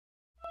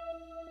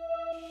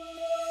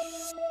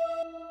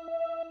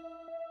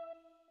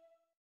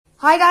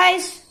Hi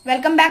guys,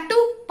 welcome back to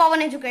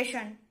Pavan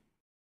Education.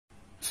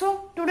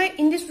 So today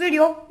in this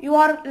video you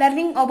are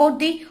learning about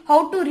the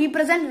how to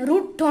represent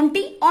root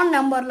 20 on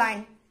number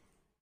line.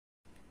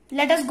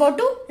 Let us go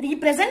to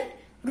represent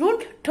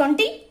root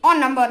 20 on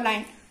number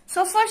line.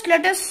 So first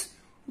let us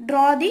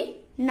draw the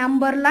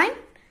number line.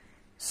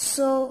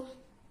 So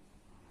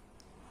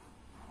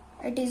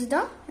it is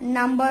the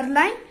number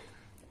line.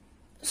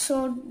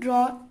 So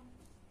draw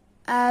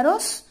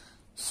arrows.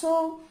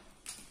 So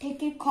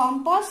take a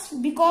compass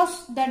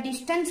because the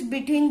distance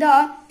between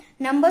the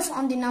numbers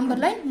on the number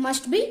line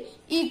must be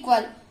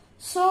equal.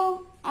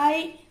 So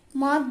I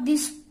mark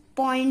this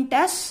point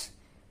as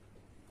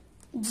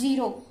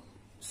 0.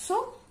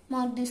 So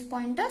mark this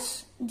point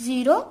as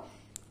 0.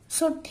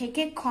 So take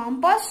a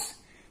compass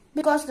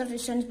because the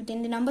distance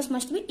between the numbers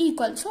must be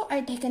equal. So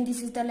I taken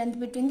this is the length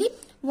between the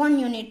 1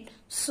 unit.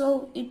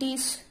 So it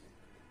is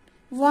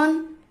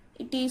 1,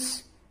 it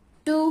is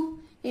 2,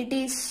 it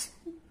is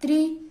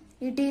 3,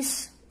 it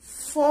is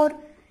 4,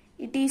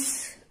 it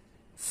is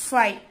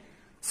 5.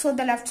 So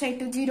the left side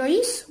to 0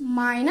 is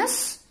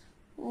minus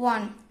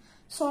 1.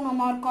 So now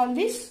mark all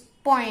these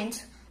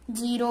points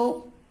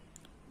 0,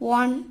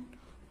 1,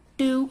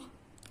 2,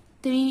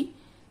 3,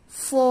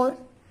 4,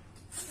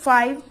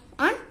 5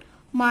 and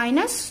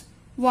minus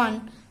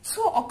 1.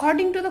 So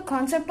according to the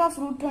concept of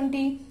root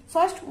 20,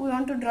 first we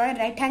want to draw a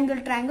right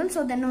angle triangle.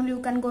 So then only you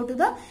can go to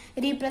the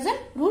represent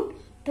root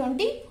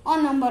 20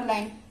 on number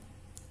line.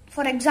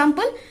 For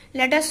example,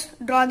 let us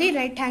draw the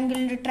right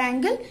angled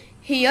triangle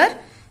here.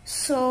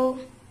 So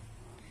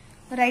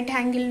right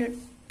angled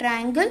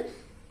triangle.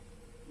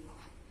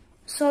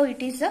 So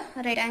it is a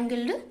right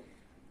angled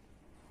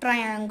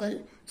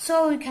triangle.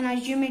 So we can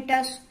assume it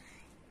as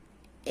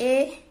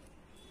A,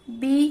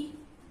 B,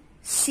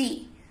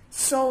 C.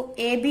 So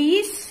AB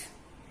is,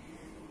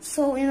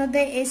 so you know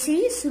the AC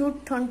is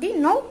root 20.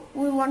 Now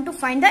we want to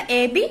find the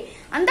AB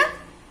and the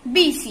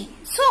BC.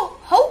 So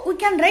how we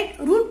can write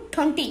root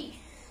 20?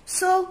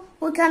 So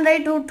we can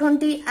write root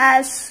 20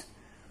 as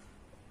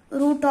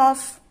root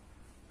of,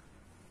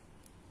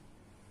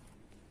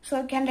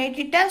 so we can write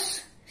it as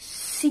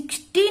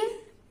 16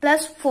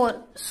 plus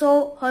 4.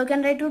 So how we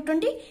can write root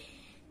 20?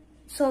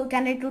 So we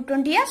can write root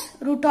 20 as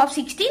root of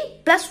 16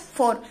 plus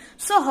 4.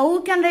 So how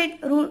we can write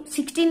root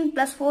 16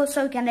 plus 4?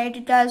 So we can write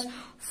it as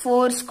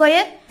 4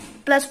 square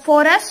plus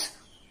 4 as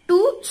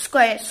 2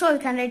 square. So we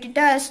can write it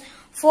as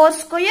 4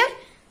 square.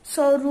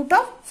 So root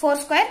of 4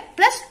 square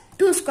plus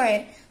 2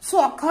 square.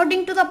 So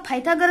according to the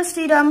Pythagoras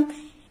theorem,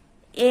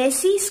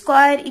 AC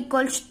square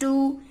equals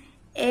to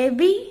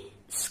AB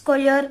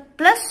square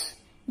plus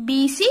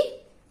BC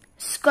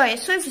square.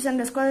 So if you send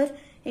the square,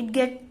 it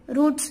get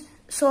roots.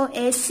 So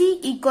AC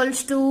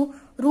equals to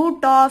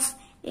root of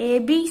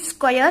AB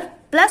square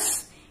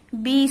plus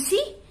BC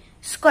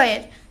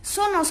square.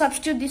 So now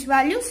substitute these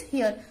values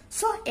here.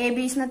 So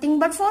AB is nothing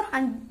but 4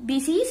 and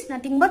BC is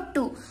nothing but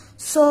 2.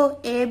 So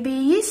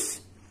AB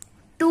is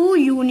 2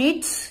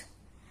 units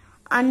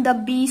and the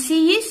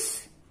BC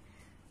is,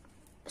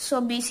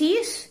 so BC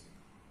is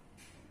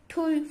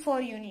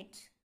 4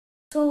 units.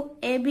 So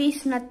AB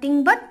is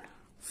nothing but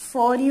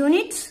 4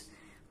 units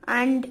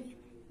and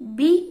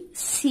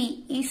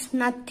BC is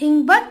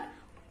nothing but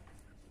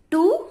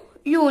 2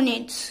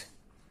 units.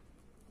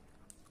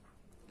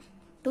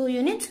 2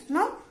 units.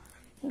 Now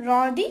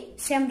draw the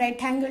same right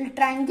angle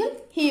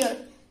triangle here.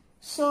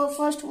 So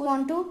first we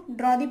want to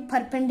draw the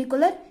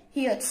perpendicular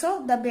here.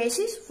 So the base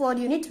is 4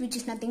 units, which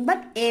is nothing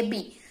but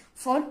AB,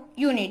 4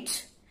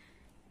 units.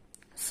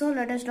 So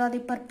let us draw the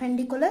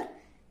perpendicular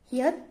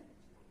here.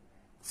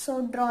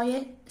 So draw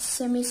a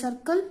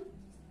semicircle.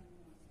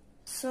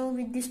 So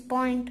with this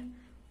point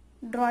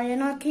draw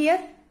an arc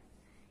here.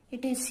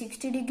 It is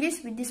 60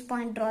 degrees. With this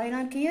point draw an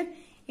arc here.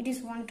 It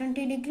is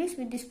 120 degrees.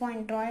 With this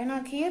point draw an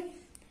arc here.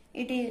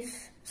 It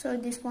is, so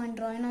this point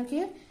draw an arc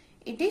here.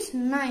 It is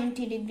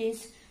 90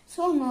 degrees.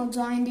 So now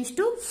join these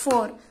to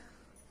 4.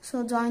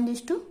 So join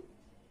these to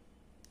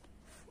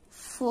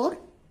 4.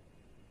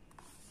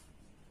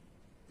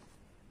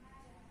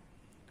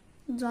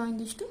 Join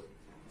this to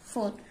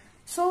 4.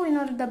 So you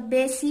know the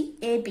base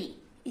AB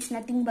is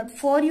nothing but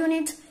 4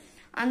 units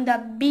and the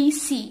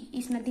BC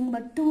is nothing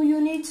but 2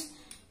 units.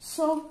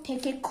 So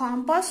take a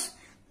compass.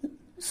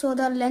 So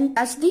the length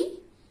as the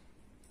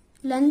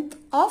length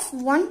of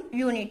 1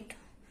 unit.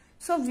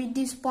 So with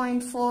this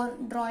point 4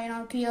 draw an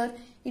arc here.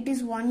 It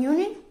is 1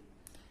 unit.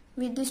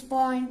 With this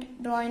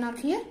point draw an arc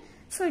here.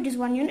 So it is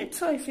 1 unit.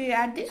 So if we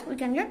add this we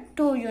can get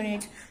 2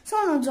 units.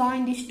 So now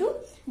join this to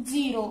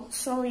 0.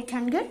 So we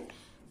can get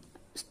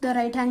the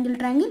right angle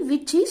triangle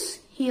which is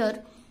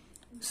here.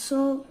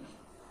 So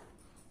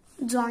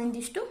join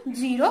this to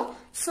 0.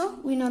 So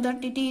we know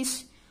that it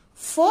is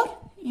 4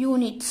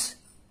 units.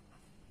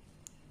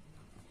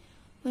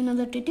 We know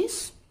that it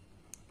is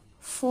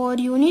 4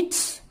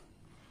 units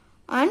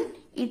and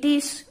it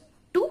is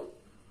 2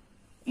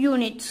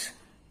 units.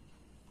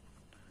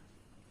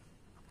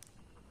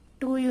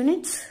 2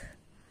 units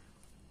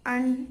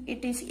and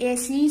it is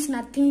AC is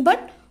nothing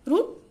but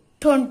root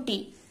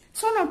 20.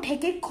 So now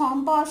take a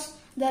compass.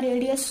 The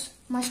radius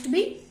must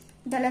be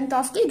the length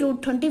of the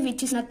root 20,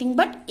 which is nothing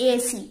but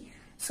AC.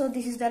 So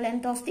this is the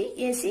length of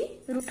the AC,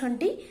 root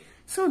 20.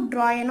 So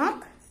draw an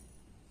arc.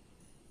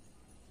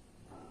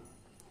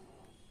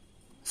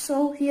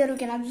 So here you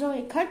can observe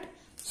a cut.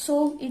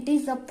 So it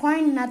is the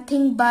point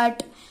nothing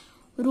but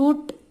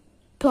root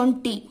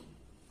 20.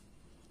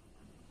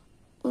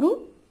 Root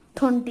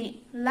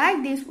 20.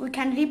 Like this we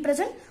can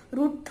represent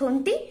root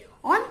 20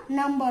 on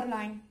number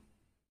line.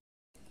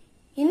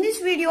 In this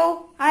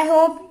video, I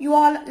hope you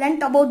all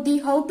learnt about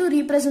how to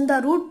represent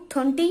the root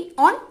 20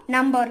 on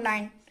number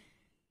line.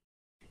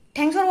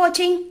 Thanks for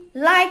watching.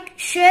 Like,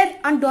 share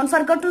and don't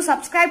forget to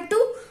subscribe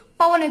to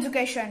Pavan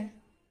Education.